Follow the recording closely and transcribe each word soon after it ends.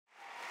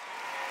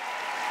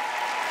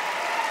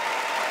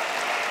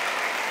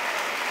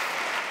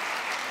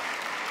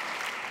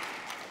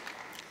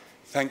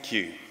Thank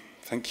you.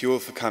 Thank you all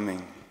for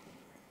coming.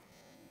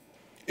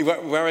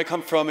 Where I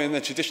come from, in the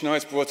tradition I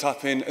was brought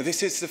up in,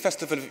 this is the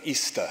festival of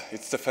Easter.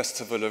 It's the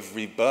festival of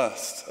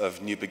rebirth,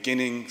 of new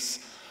beginnings,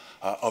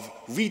 of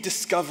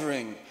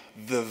rediscovering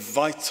the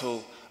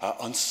vital,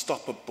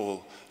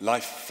 unstoppable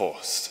life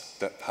force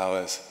that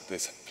powers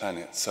this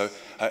planet. So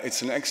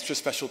it's an extra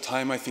special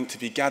time, I think, to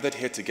be gathered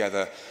here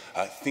together,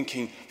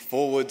 thinking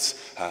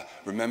forwards,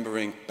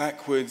 remembering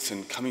backwards,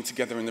 and coming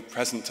together in the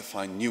present to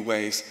find new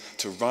ways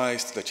to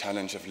rise to the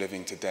challenge of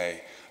living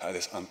today at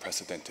this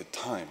unprecedented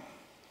time.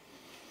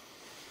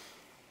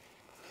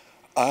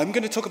 I'm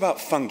going to talk about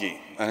fungi,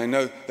 and I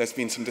know there's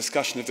been some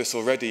discussion of this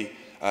already,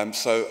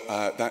 so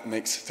that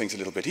makes things a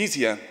little bit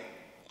easier,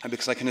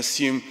 because I can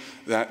assume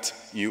that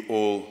you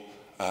all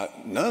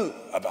know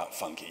about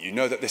fungi. You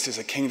know that this is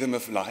a kingdom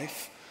of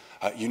life.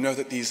 You know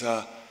that these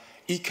are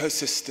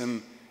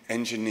ecosystem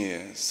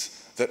engineers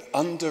that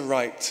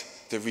underwrite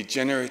the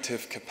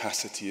regenerative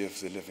capacity of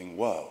the living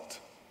world.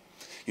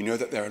 You know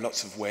that there are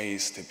lots of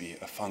ways to be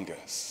a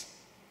fungus.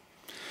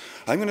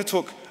 I'm going to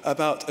talk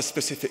about a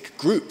specific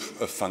group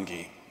of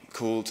fungi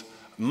called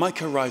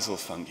mycorrhizal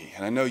fungi.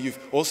 And I know you've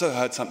also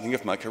heard something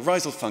of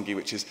mycorrhizal fungi,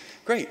 which is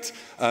great.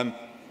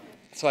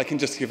 So I can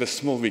just give a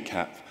small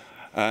recap.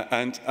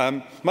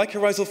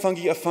 Mycorrhizal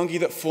fungi are fungi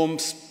that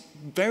forms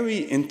very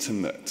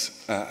intimate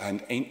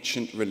and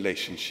ancient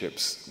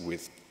relationships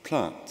with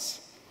plants.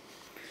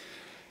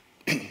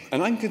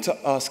 And I'm going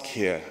to ask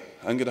here,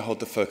 I'm going to hold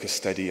the focus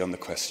steady on the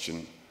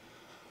question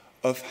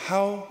of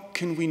how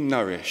can we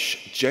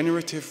nourish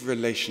generative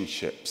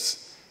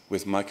relationships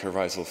with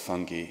mycorrhizal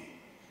fungi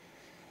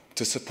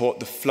to support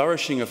the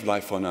flourishing of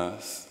life on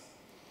Earth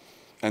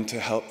and to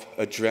help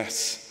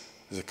address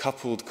the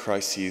coupled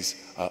crises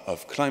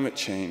of climate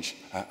change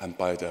and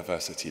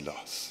biodiversity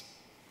loss.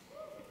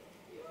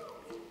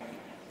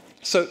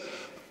 So,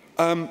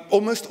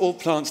 almost all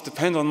plants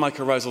depend on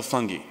mycorrhizal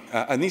fungi,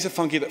 and these are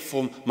fungi that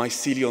form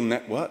mycelial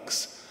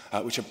networks,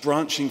 which are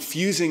branching,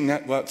 fusing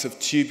networks of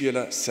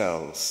tubular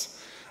cells.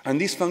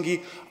 And these fungi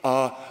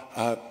are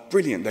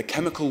brilliant. They're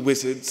chemical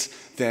wizards.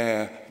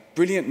 They're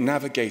brilliant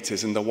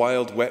navigators in the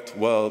wild, wet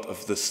world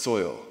of the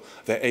soil.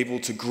 They're able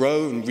to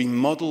grow and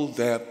remodel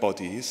their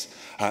bodies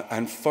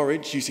and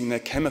forage using their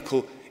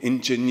chemical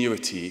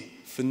ingenuity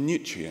for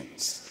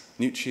nutrients,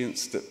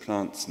 nutrients that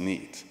plants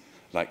need,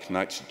 like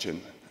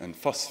nitrogen and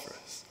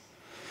phosphorus.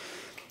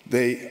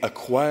 They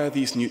acquire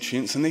these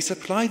nutrients and they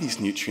supply these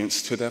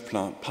nutrients to their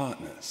plant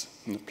partners.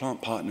 And the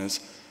plant partners,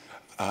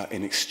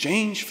 in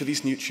exchange for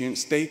these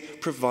nutrients, they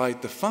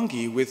provide the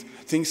fungi with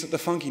things that the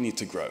fungi need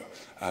to grow.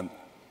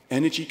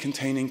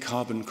 Energy-containing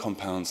carbon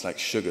compounds like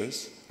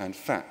sugars and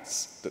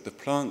fats that the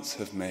plants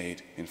have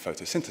made in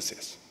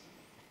photosynthesis.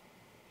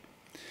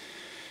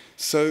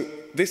 So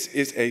this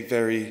is a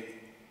very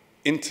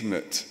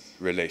intimate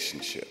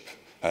relationship.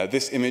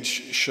 This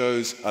image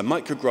shows a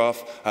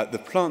micrograph at the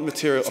plant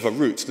material of a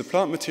root. The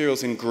plant material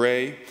is in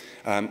gray,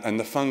 and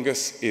the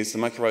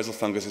mycorrhizal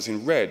fungus is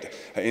in red.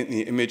 In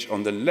the image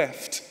on the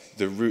left,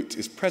 the root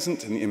is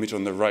present. In the image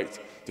on the right,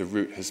 the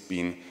root has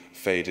been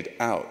faded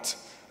out.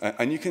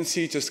 And you can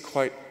see just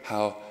quite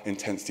how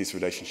intense these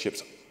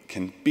relationships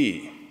can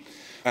be.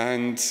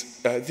 And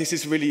this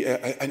is really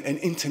an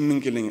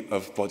intermingling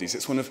of bodies.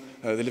 It's one of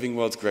the living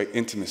world's great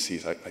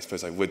intimacies. I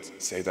suppose I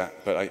would say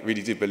that, but I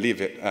really do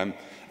believe it.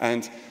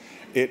 And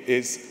it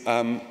is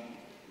an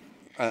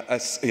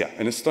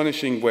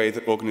astonishing way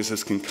that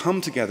organisms can come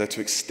together to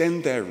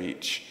extend their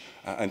reach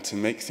and to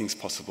make things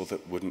possible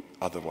that wouldn't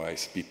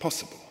otherwise be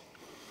possible.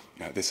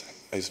 This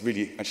is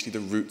really actually the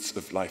roots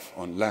of life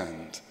on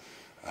land.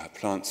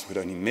 Plants would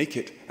only make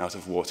it out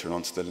of water and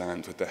onto the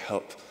land with the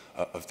help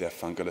of their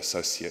fungal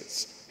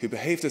associates, who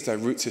behaved as their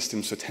root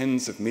systems for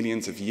tens of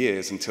millions of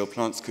years until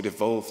plants could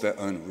evolve their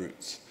own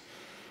roots.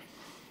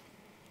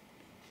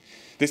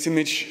 This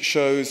image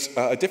shows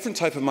a different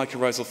type of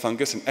mycorrhizal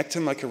fungus, an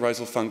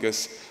ectomycorrhizal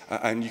fungus,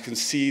 and you can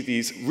see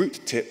these root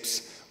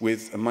tips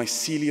with a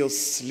mycelial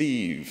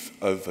sleeve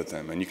over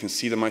them. And you can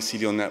see the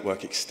mycelial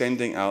network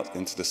extending out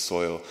into the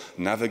soil,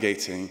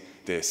 navigating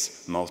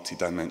this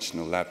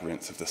multi-dimensional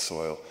labyrinth of the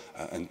soil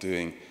and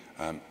doing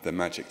the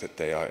magic that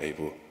they are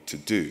able to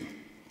do.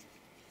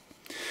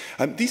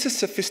 These are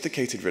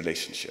sophisticated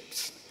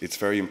relationships. It's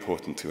very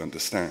important to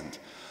understand.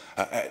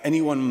 At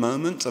any one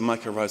moment, a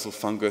mycorrhizal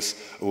fungus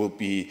will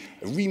be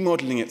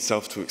remodeling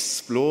itself to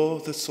explore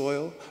the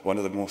soil, one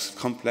of the most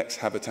complex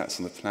habitats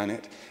on the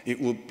planet.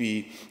 It will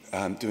be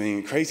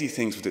doing crazy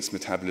things with its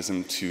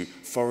metabolism to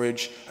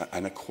forage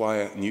and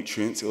acquire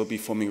nutrients. It will be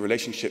forming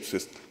relationships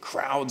with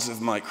crowds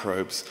of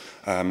microbes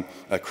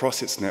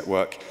across its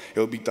network. It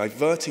will be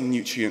diverting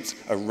nutrients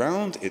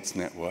around its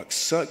network,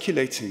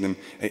 circulating them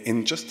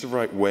in just the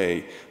right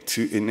way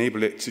to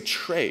enable it to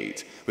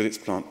trade with its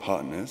plant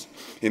partners.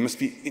 It must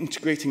be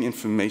integrating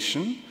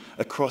information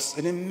across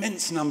an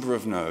immense number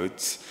of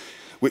nodes,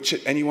 which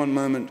at any one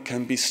moment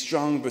can be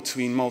strung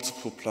between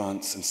multiple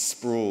plants and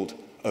sprawled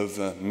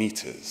over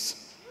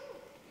meters.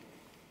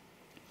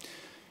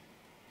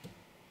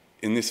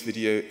 In this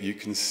video, you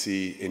can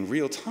see in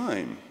real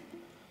time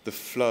the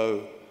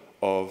flow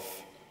of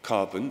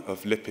carbon,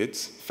 of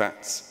lipids,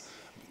 fats,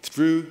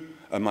 through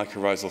a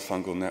mycorrhizal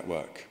fungal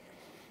network.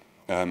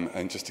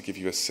 And just to give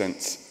you a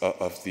sense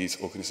of these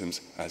organisms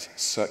as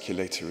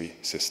circulatory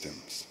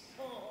systems.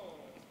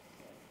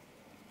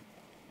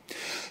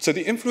 So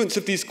the influence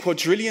of these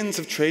quadrillions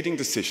of trading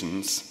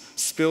decisions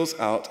spills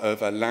out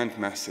over land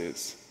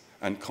masses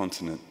and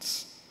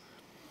continents.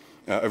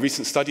 A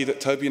recent study that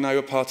Toby and I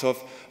were part of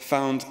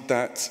found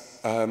that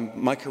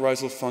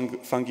mycorrhizal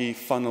fungi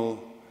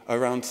funnel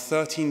around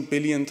 13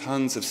 billion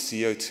tons of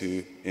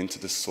CO2 into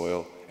the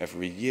soil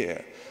every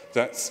year.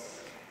 That's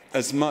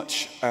as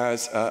much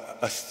as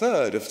a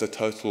third of the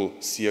total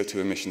CO2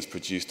 emissions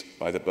produced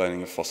by the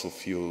burning of fossil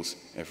fuels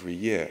every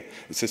year.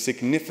 It's a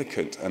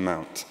significant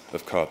amount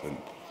of carbon.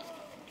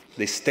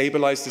 They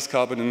stabilize this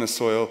carbon in the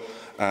soil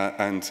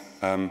and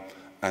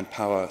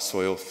power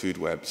soil food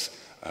webs,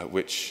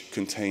 which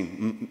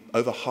contain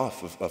over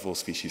half of all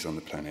species on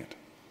the planet.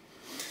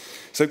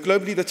 So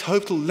globally, the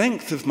total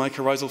length of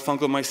mycorrhizal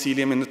fungal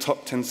mycelium in the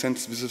top 10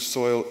 centimeters of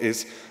soil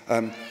is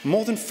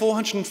more than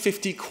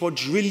 450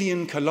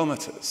 quadrillion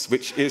kilometers,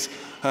 which is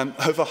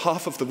over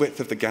half of the width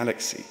of the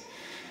galaxy.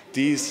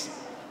 These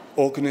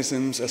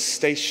organisms are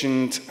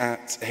stationed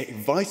at a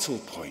vital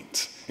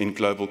point in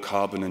global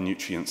carbon and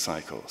nutrient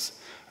cycles,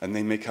 and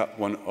they make up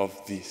one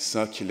of the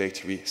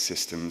circulatory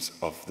systems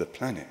of the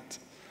planet,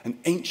 an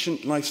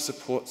ancient life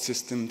support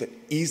system that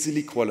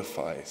easily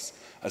qualifies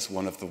as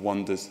one of the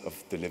wonders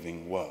of the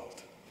living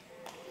world.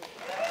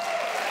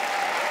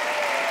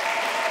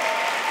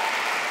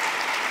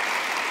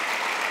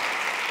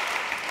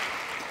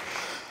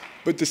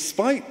 But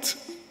despite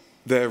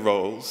their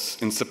roles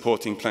in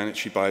supporting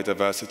planetary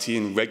biodiversity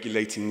and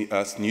regulating the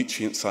Earth's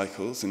nutrient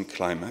cycles and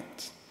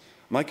climate,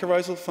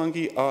 mycorrhizal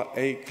fungi are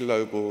a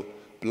global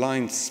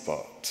blind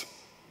spot,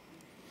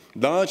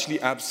 largely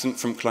absent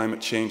from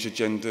climate change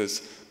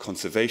agendas,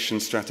 conservation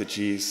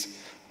strategies,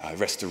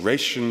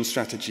 restoration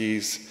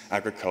strategies,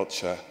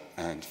 agriculture,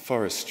 and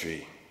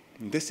forestry.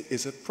 And this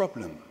is a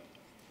problem.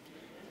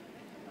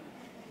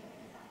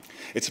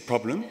 It's a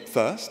problem,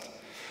 first,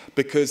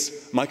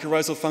 because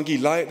mycorrhizal fungi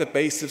lie at the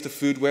base of the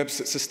food webs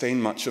that sustain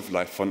much of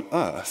life on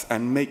Earth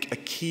and make a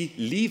key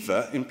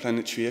lever in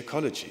planetary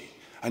ecology.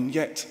 And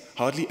yet,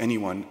 hardly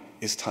anyone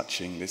is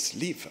touching this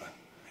lever.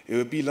 It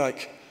would be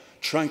like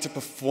trying to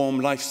perform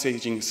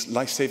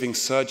life-saving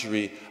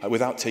surgery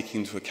without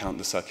taking into account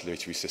the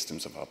circulatory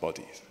systems of our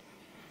bodies.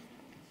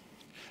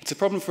 It's a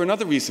problem for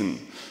another reason.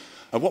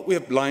 What we are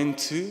blind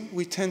to,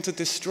 we tend to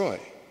destroy.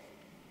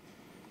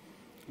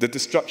 The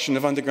destruction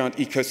of underground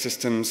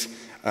ecosystems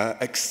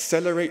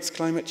accelerates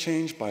climate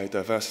change,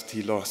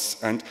 biodiversity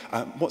loss, and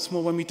what's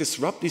more, when we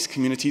disrupt these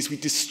communities, we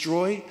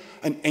destroy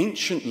an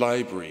ancient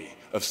library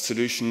of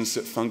solutions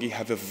that fungi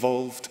have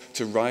evolved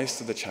to rise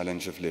to the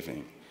challenge of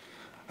living.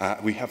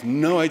 We have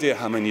no idea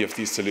how many of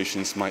these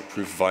solutions might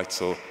prove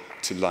vital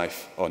to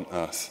life on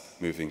Earth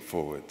moving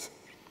forward.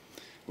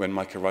 When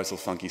mycorrhizal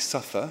fungi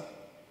suffer,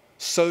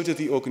 so do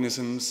the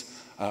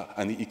organisms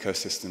and the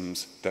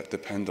ecosystems that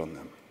depend on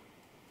them.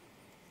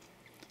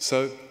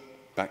 So,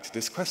 back to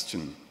this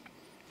question.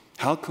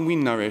 How can we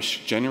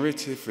nourish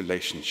generative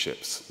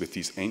relationships with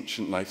these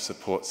ancient life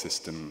support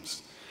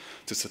systems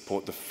to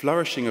support the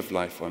flourishing of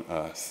life on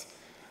Earth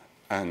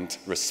and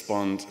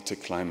respond to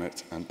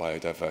climate and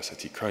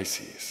biodiversity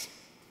crises?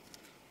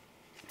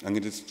 I'm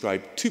going to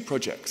describe two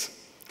projects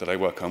that I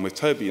work on with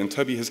Toby, and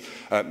Toby has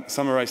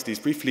summarized these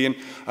briefly. And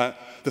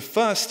the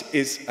first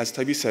is, as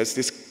Toby says,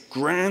 this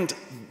grand,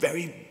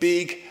 very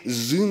big,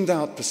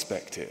 zoomed-out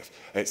perspective.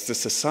 It's the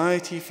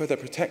Society for the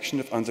Protection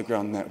of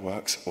Underground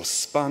Networks, or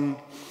SPUN,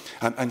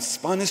 and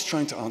SPUN is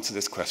trying to answer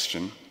this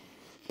question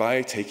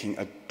by taking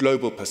a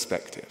global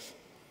perspective,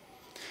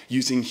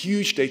 using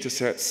huge data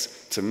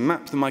sets to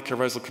map the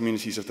mycorrhizal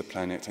communities of the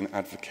planet and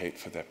advocate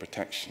for their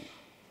protection.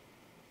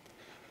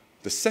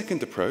 The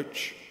second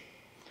approach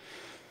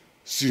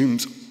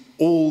zooms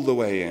all the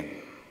way in.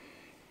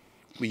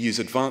 We use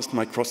advanced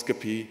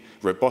microscopy,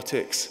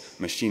 robotics,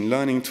 machine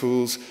learning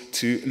tools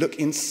to look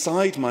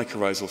inside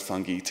mycorrhizal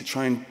fungi to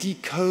try and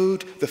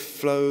decode the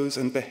flows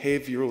and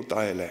behavioral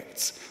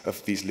dialects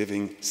of these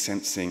living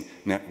sensing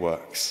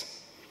networks.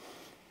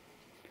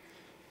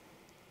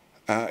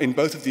 In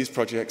both of these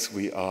projects,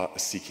 we are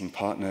seeking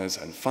partners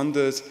and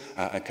funders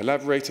and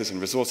collaborators and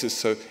resources,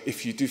 so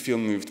if you do feel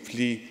moved,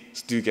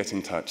 please do get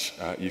in touch.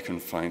 You can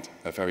find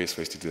various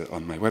ways to do it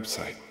on my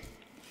website.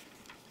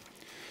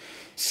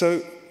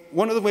 So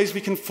one of the ways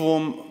we can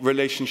form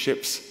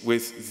relationships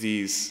with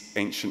these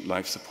ancient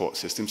life support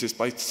systems is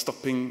by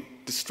stopping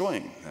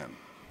destroying them.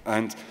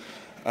 And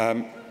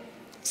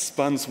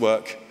SPUN's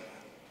work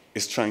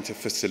is trying to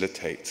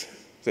facilitate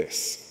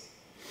this.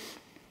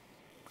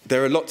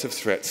 There are lots of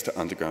threats to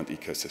underground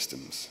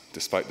ecosystems,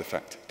 despite the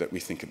fact that we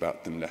think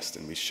about them less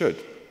than we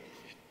should.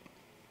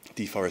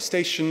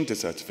 Deforestation,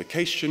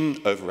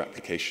 desertification,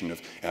 over-application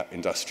of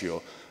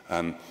industrial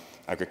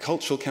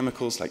agricultural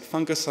chemicals like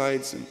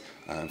fungicides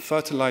and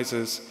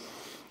fertilizers,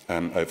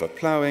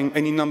 over-ploughing,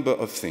 any number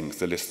of things,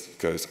 the list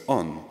goes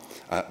on.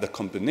 The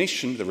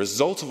combination, the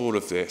result of all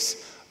of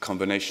this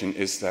combination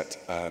is that,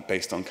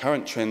 based on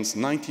current trends,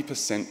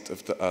 90%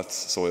 of the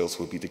Earth's soils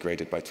will be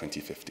degraded by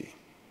 2050.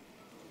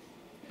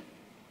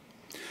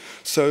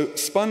 So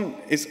SPUN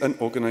is an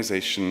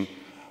organization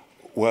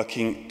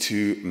working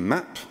to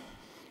map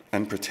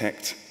and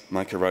protect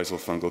mycorrhizal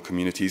fungal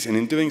communities, and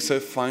in doing so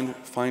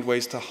find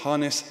ways to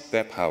harness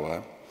their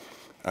power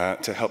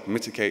to help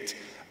mitigate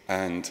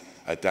and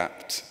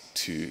adapt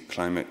to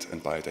climate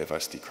and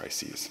biodiversity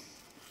crises.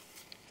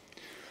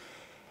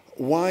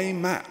 Why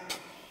map?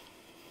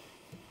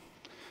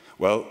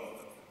 Well,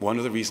 one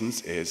of the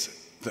reasons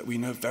is that we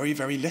know very,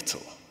 very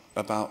little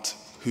about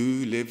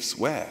who lives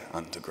where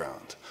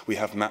underground. We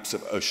have maps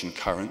of ocean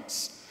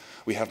currents,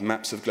 we have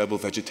maps of global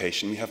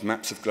vegetation, we have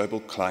maps of global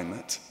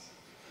climate.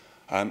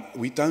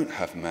 We don't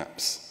have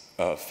maps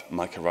of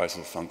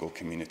mycorrhizal fungal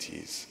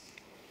communities.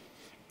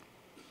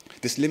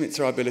 This limits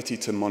our ability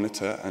to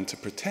monitor and to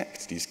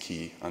protect these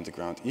key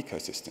underground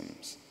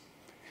ecosystems.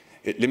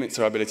 It limits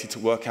our ability to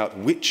work out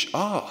which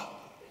are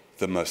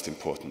the most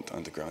important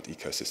underground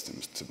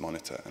ecosystems to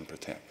monitor and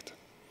protect.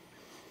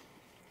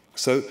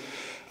 So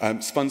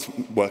SPUN's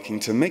working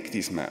to make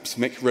these maps,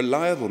 make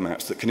reliable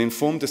maps that can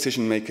inform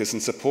decision makers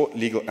and support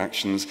legal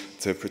actions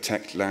to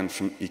protect land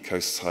from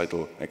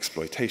ecocidal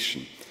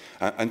exploitation.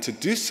 And to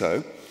do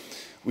so,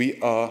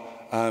 we are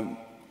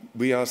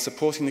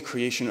supporting the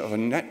creation of a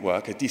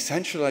network, a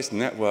decentralized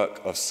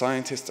network of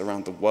scientists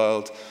around the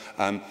world,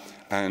 and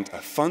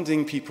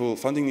funding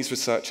these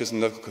researchers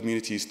and local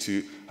communities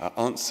to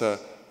answer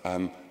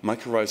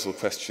mycorrhizal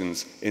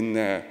questions in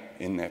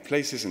their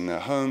places, in their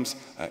homes,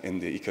 in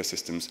the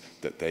ecosystems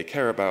that they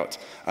care about.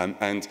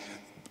 And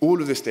all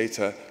of this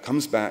data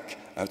comes back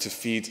to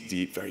feed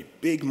the very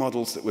big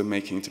models that we're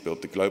making to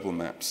build the global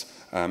maps.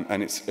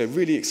 And it's a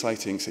really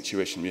exciting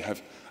situation. We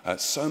have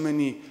so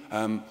many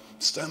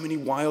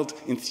wild,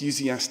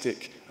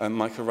 enthusiastic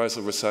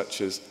mycorrhizal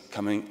researchers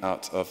coming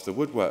out of the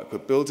woodwork. We're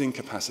building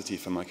capacity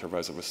for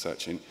mycorrhizal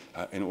research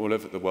in all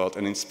over the world,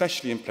 and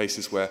especially in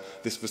places where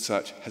this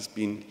research has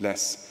been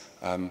less,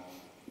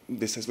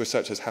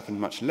 research has happened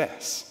much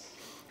less.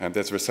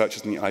 There's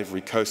researchers in the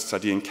Ivory Coast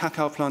studying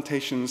cacao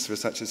plantations,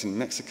 researchers in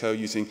Mexico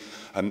using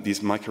these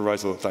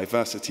mycorrhizal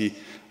diversity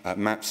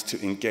maps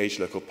to engage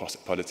local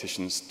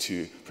politicians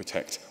to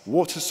protect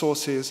water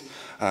sources.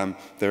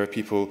 There are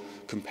people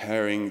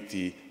comparing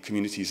the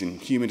communities in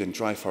humid and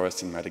dry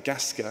forests in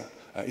Madagascar.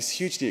 It's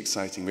hugely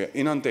exciting. We're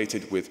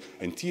inundated with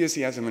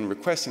enthusiasm and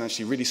requests and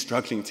actually really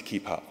struggling to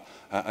keep up.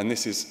 And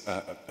this is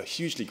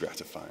hugely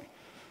gratifying.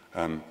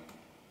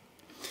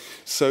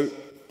 So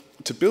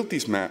to build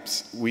these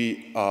maps, we're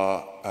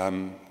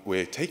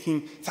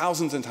taking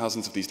thousands and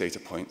thousands of these data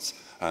points,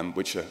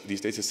 which are these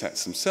data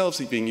sets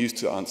themselves are being used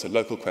to answer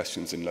local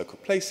questions in local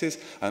places,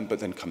 but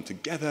then come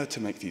together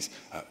to make these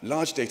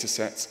large data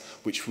sets,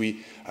 which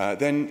we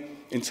then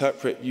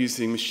interpret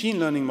using machine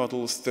learning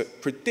models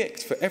that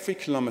predict for every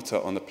kilometer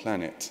on the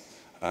planet,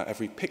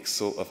 every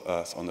pixel of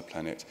Earth on the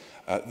planet,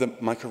 the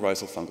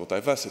mycorrhizal fungal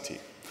diversity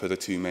for the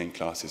two main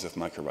classes of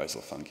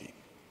mycorrhizal fungi.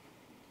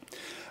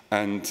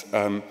 And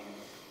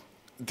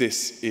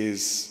this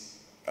is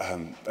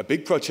a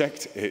big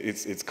project.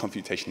 It's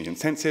computationally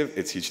intensive.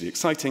 It's hugely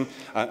exciting.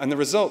 And the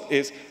result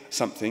is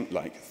something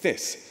like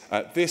this.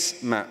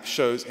 This map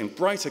shows in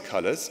brighter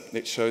colors,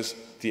 it shows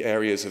the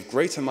areas of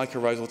greater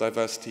mycorrhizal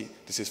diversity.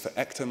 This is for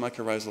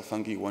ectomycorrhizal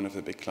fungi, one of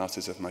the big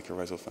classes of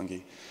mycorrhizal fungi.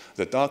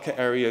 The darker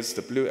areas,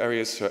 the blue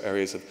areas, show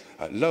areas of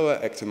lower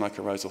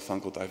ectomycorrhizal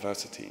fungal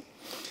diversity.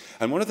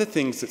 And one of the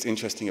things that's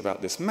interesting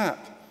about this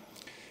map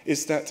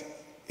is that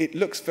it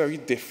looks very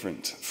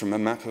different from a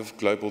map of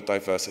global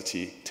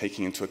diversity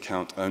taking into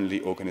account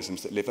only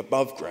organisms that live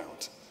above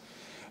ground.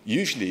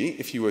 Usually,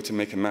 if you were to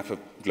make a map of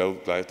global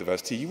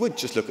biodiversity, you would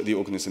just look at the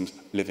organisms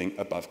living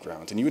above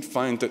ground, and you would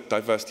find that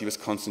diversity was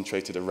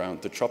concentrated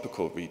around the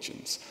tropical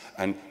regions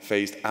and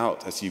phased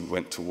out as you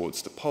went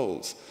towards the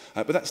poles.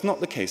 But that's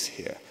not the case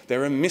here.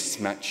 There are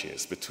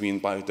mismatches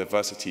between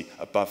biodiversity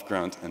above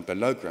ground and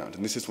below ground,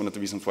 and this is one of the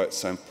reasons why it's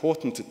so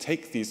important to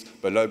take these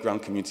below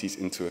ground communities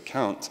into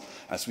account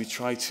as we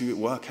try to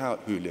work out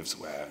who lives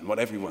where and what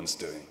everyone's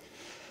doing.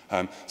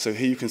 So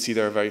here you can see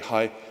there are very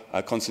high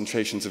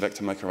concentrations of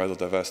ectomycorrhizal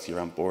diversity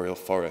around boreal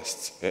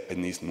forests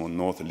in these more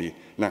northerly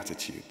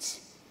latitudes.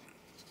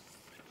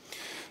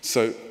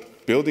 So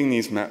building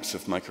these maps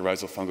of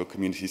mycorrhizal fungal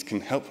communities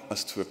can help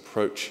us to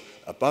approach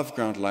above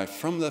ground life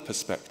from the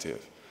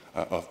perspective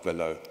of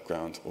below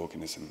ground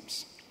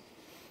organisms.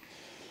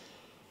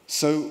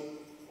 So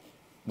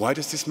why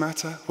does this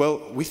matter?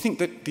 Well, we think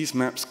that these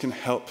maps can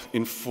help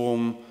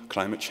inform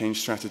climate change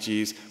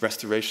strategies,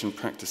 restoration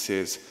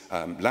practices,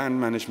 land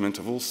management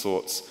of all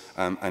sorts,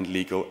 and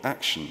legal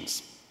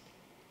actions.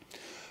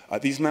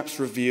 These maps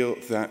reveal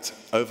that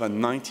over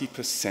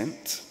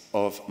 90%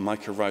 of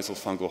mycorrhizal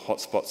fungal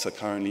hotspots are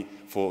currently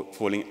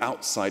falling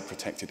outside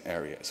protected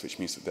areas, which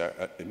means that they're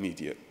at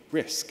immediate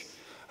risk.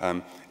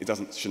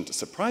 It shouldn't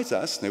surprise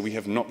us. No, we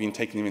have not been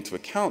taking them into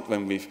account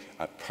when we've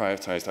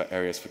prioritized our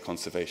areas for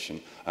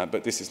conservation,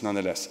 but this is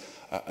nonetheless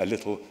a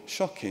little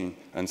shocking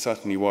and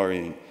certainly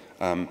worrying.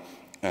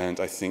 and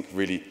I think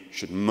really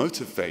should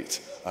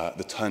motivate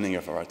the turning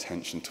of our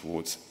attention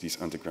towards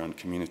these underground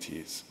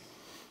communities.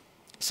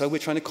 So we're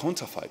trying to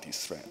quantify these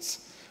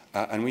threats,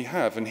 and we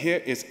have. And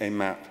here is a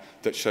map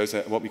that shows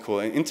what we call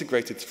an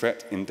integrated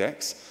threat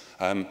index,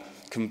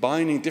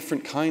 combining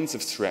different kinds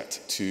of threat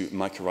to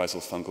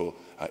mycorrhizal fungal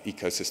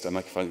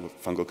mycorrhizal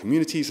fungal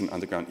communities and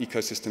underground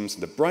ecosystems.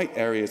 The bright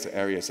areas are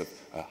areas of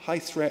high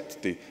threat,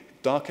 the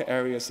darker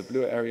areas, the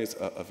bluer areas,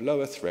 are of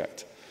lower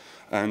threat.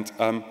 And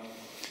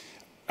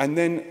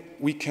then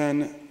we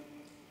can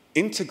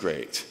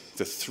integrate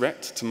the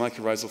threat to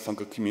mycorrhizal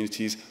fungal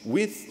communities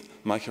with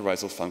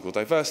mycorrhizal fungal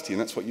diversity,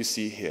 and that's what you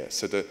see here.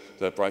 So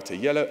the brighter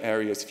yellow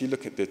areas, if you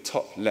look at the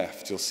top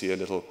left, you'll see a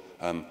little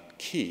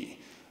key.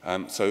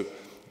 So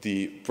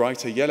the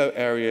brighter yellow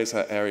areas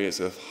are areas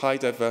of high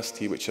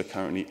diversity, which are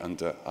currently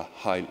under a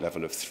high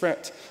level of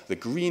threat. The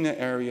greener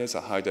areas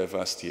are high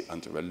diversity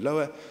under a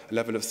lower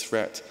level of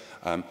threat.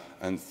 And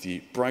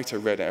the brighter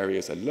red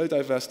areas are low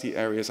diversity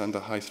areas under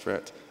high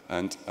threat.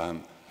 And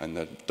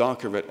the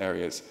darker red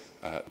areas,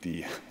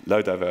 the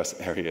low diverse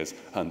areas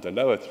under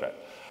lower threat.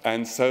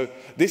 And so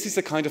this is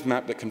the kind of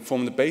map that can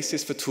form the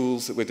basis for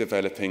tools that we're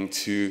developing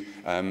to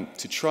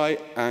try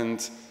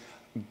and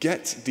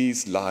get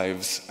these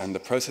lives and the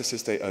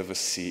processes they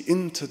oversee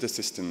into the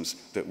systems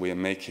that we are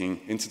making,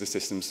 into the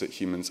systems that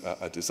humans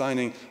are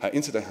designing,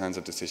 into the hands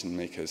of decision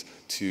makers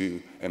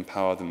to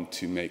empower them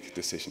to make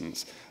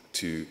decisions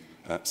to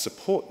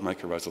support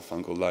mycorrhizal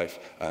fungal life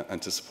and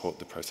to support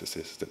the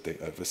processes that they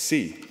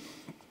oversee.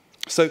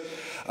 So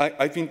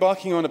I've been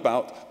barking on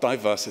about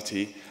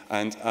diversity,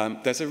 and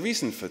there's a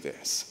reason for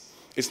this.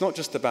 It's not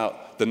just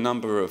about the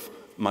number of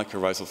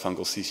mycorrhizal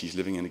fungal species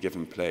living in a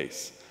given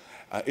place.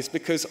 It's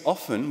because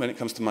often, when it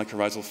comes to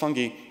mycorrhizal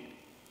fungi,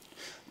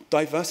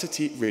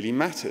 diversity really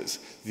matters.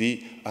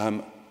 The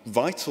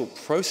vital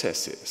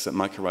processes that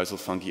mycorrhizal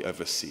fungi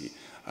oversee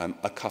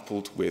are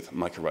coupled with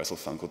mycorrhizal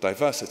fungal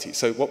diversity.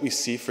 So what we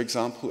see, for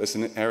example, is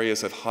in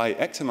areas of high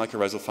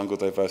ectomycorrhizal fungal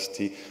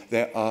diversity,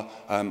 there are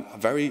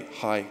very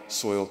high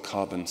soil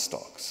carbon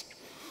stocks.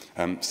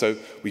 So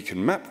we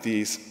can map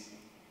these.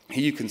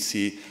 Here you can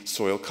see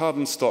soil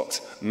carbon stocks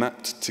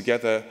mapped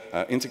together,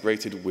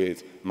 integrated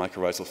with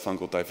mycorrhizal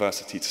fungal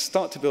diversity to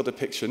start to build a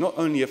picture not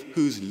only of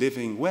who's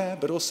living where,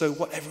 but also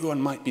what everyone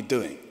might be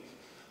doing.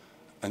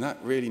 And that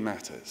really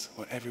matters,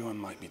 what everyone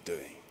might be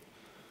doing.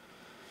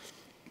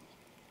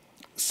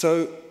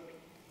 So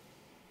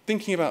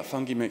thinking about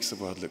fungi makes the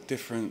world look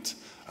different.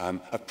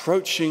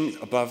 Approaching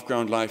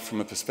above-ground life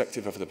from a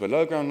perspective of the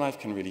below-ground life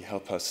can really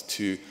help us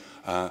to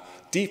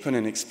deepen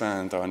and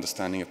expand our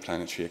understanding of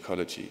planetary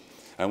ecology.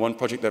 And one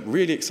project that I'm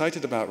really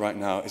excited about right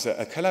now is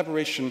a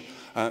collaboration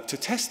to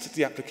test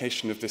the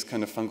application of this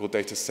kind of fungal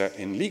data set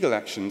in legal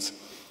actions.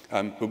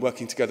 We're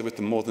working together with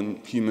the More Than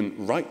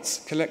Human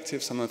Rights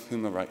Collective, some of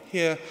whom are right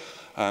here.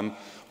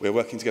 We're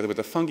working together with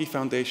the Fungi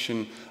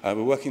Foundation.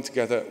 We're working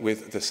together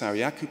with the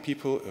Sariaku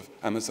people of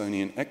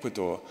Amazonian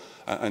Ecuador.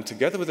 And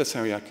together with the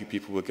Sariaku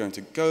people, we're going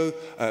to go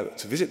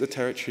to visit the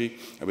territory,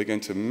 and we're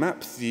going to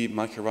map the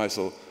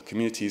mycorrhizal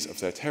communities of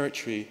their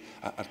territory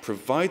and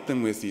provide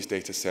them with these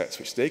data sets,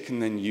 which they can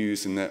then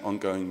use in their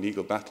ongoing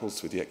legal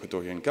battles with the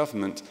Ecuadorian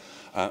government,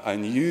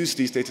 and use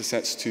these data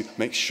sets to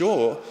make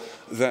sure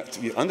that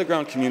the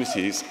underground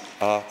communities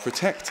are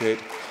protected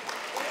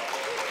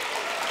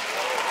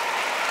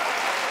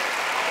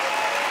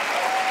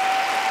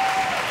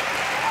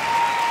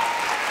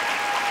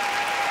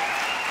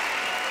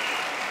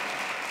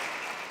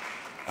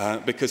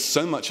because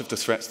so much of the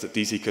threats that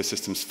these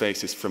ecosystems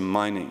face is from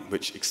mining,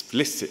 which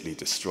explicitly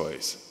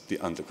destroys the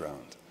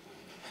underground.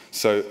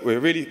 So we're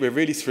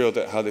really thrilled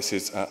at how this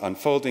is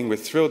unfolding. We're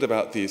thrilled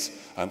about these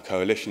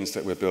coalitions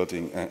that we're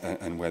building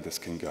and where this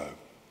can go.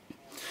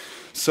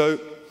 So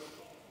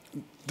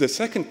the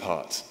second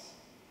part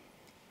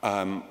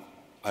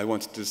I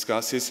wanted to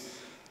discuss is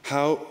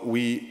how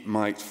we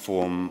might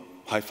form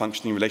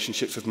high-functioning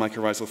relationships with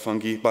mycorrhizal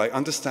fungi by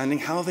understanding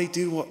how they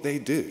do what they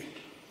do.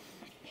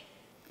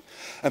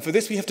 And for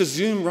this, we have to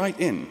zoom right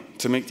in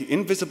to make the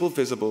invisible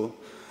visible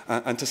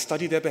and to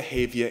study their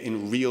behavior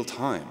in real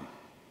time.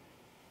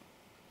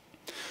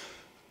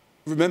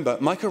 Remember,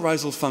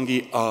 mycorrhizal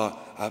fungi are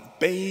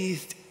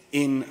bathed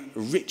in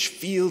rich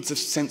fields of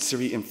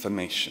sensory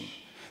information.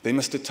 They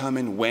must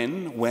determine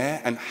when,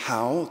 where, and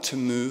how to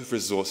move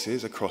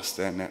resources across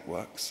their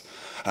networks.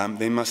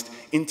 They must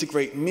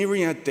integrate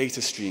myriad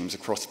data streams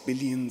across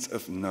billions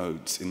of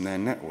nodes in their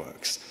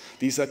networks.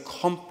 These are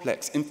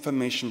complex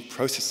information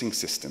processing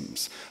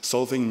systems,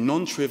 solving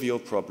non-trivial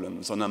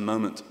problems on a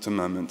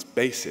moment-to-moment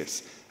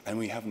basis, and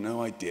we have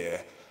no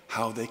idea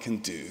how they can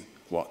do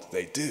what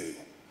they do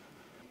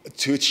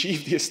to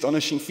achieve the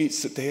astonishing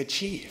feats that they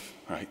achieve,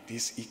 right?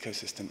 These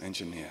ecosystem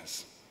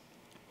engineers.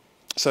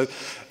 So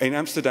in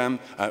Amsterdam,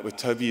 with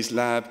Toby's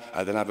lab,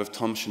 the lab of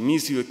Tom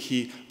Shimizu, a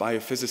key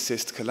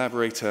biophysicist,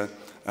 collaborator,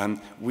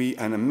 and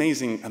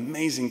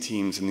amazing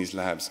teams in these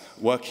labs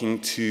working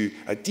to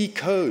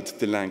decode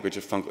the language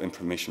of fungal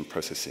information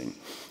processing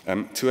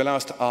to allow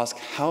us to ask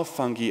how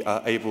fungi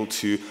are able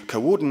to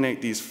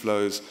coordinate these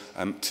flows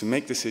to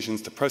make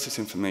decisions, to process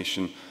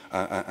information,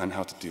 and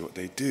how to do what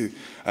they do.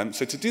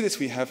 So to do this,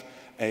 we have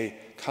a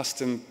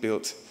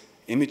custom-built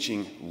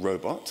imaging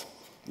robot.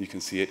 You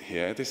can see it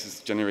here. This is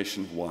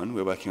generation 1.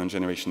 We're working on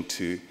generation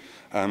 2.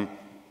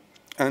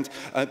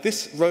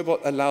 This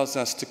robot allows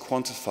us to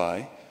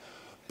quantify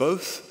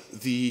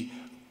both the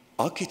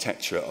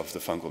architecture of the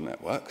fungal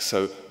network,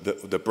 so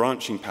the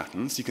branching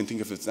patterns. You can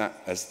think of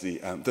that as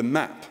the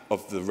map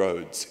of the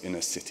roads in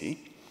a city,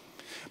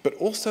 but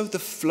also the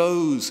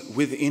flows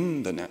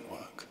within the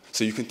network.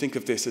 So you can think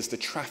of this as the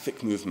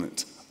traffic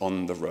movement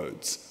on the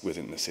roads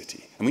within the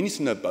city. And we need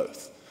to know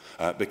both.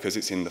 Because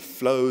it's in the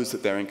flows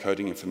that they're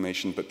encoding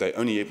information, but they're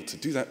only able to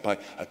do that by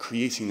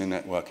creating the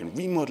network and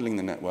remodeling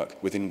the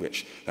network within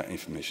which that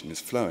information is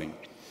flowing.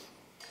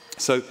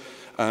 So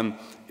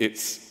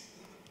it's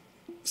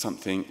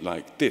something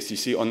like this. You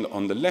see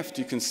on the left,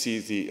 you can see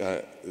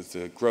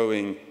the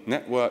growing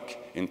network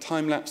in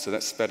time-lapse, so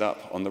that's sped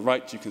up. On the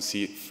right, you can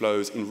see it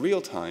flows in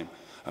real time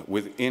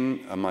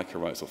within a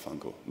mycorrhizal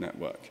fungal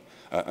network.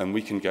 And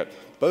we can get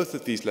both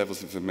of these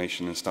levels of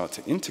information and start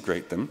to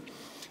integrate them.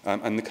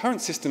 And the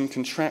current system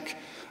can track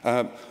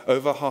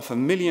over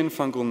 500,000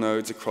 fungal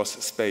nodes across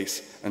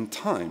space and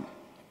time.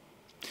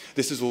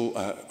 This is all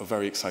a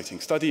very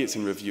exciting study. It's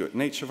in review at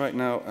Nature right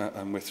now,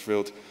 and we're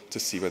thrilled to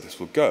see where this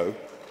will go.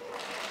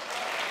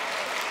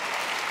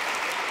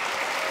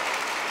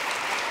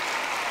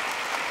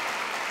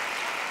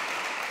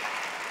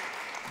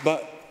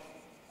 But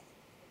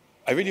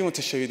I really want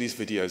to show you these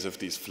videos of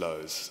these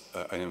flows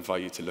and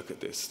invite you to look at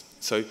this.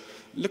 So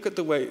look at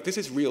the way, this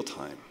is real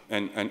time.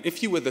 And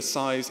if you were the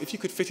size, if you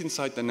could fit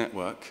inside the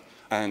network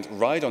and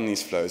ride on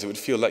these flows, it would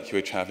feel like you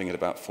were traveling at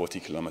about 40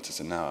 kilometers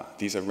an hour.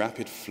 These are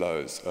rapid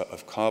flows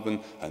of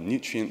carbon and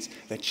nutrients.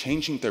 They're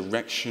changing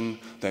direction.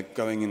 They're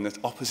going in the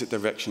opposite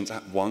directions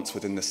at once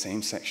within the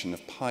same section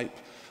of pipe.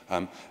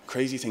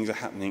 Crazy things are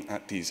happening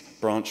at these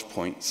branch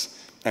points.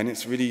 And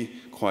it's really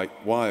quite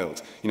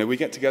wild. You know, we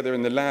get together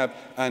in the lab,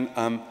 and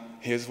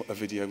here's a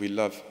video we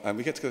love.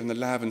 We get together in the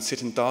lab and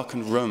sit in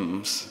darkened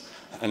rooms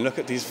and look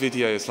at these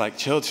videos like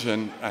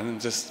children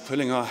and just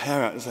pulling our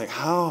hair out. It's like,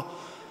 how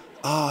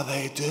are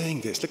they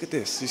doing this? Look at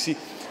this. You see,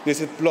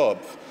 there's a blob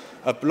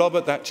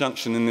at that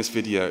junction in this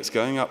video. It's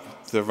going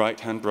up the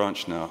right-hand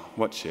branch now.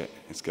 Watch it.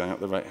 It's going up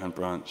the right-hand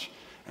branch.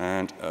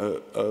 And,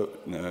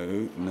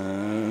 no.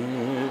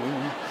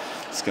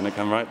 It's going to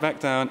come right back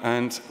down.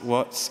 And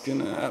what's going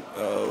to happen?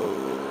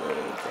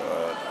 Oh,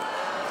 God.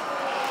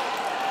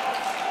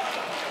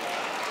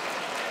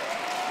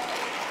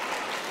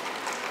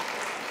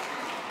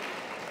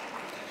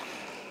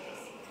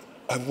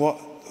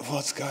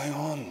 What's going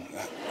on?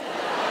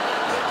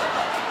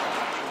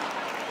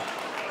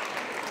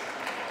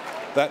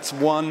 That's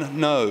one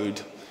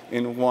node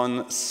in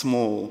one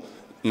small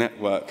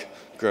network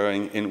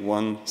growing in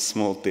one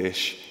small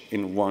dish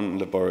in one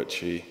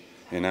laboratory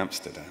in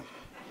Amsterdam.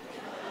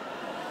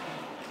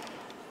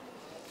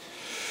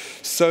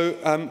 So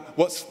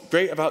what's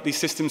great about these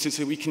systems is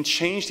that we can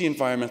change the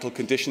environmental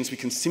conditions, we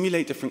can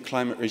simulate different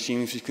climate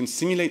regimes, we can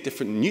simulate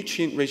different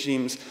nutrient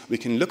regimes, we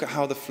can look at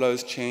how the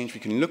flows change, we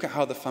can look at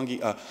how the fungi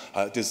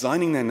are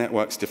designing their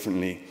networks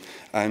differently.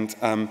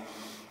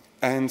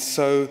 And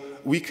so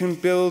we can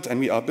build, and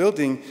we are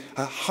building,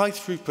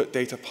 high-throughput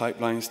data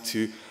pipelines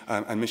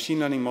and machine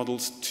learning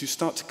models to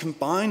start to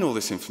combine all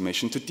this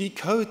information, to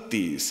decode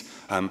these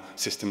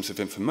systems of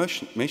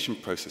information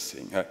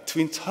processing, to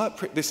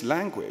interpret this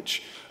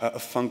language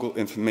of fungal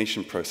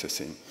information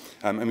processing.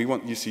 And we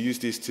want you to use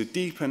these to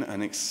deepen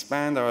and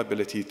expand our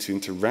ability to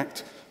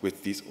interact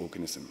with these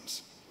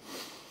organisms.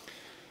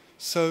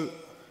 So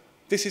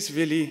this is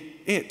really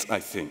it, I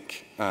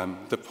think,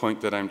 the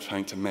point that I'm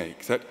trying to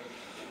make, that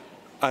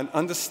an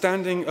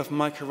understanding of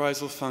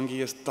mycorrhizal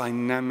fungi as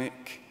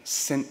dynamic,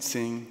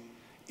 sensing,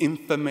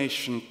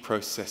 information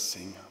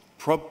processing,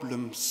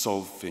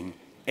 problem-solving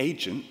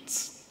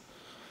agents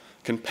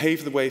can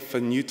pave the way for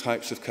new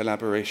types of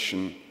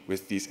collaboration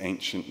with these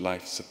ancient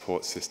life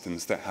support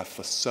systems that have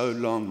for so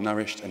long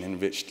nourished and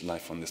enriched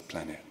life on this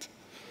planet.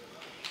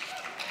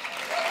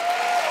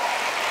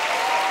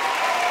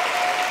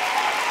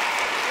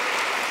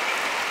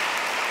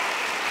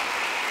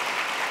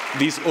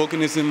 These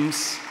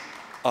organisms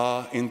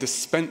are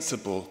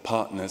indispensable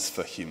partners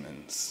for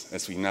humans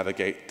as we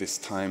navigate this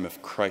time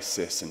of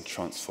crisis and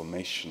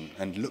transformation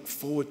and look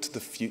forward to the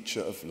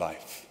future of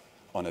life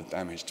on a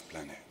damaged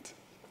planet.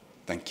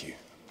 Thank you.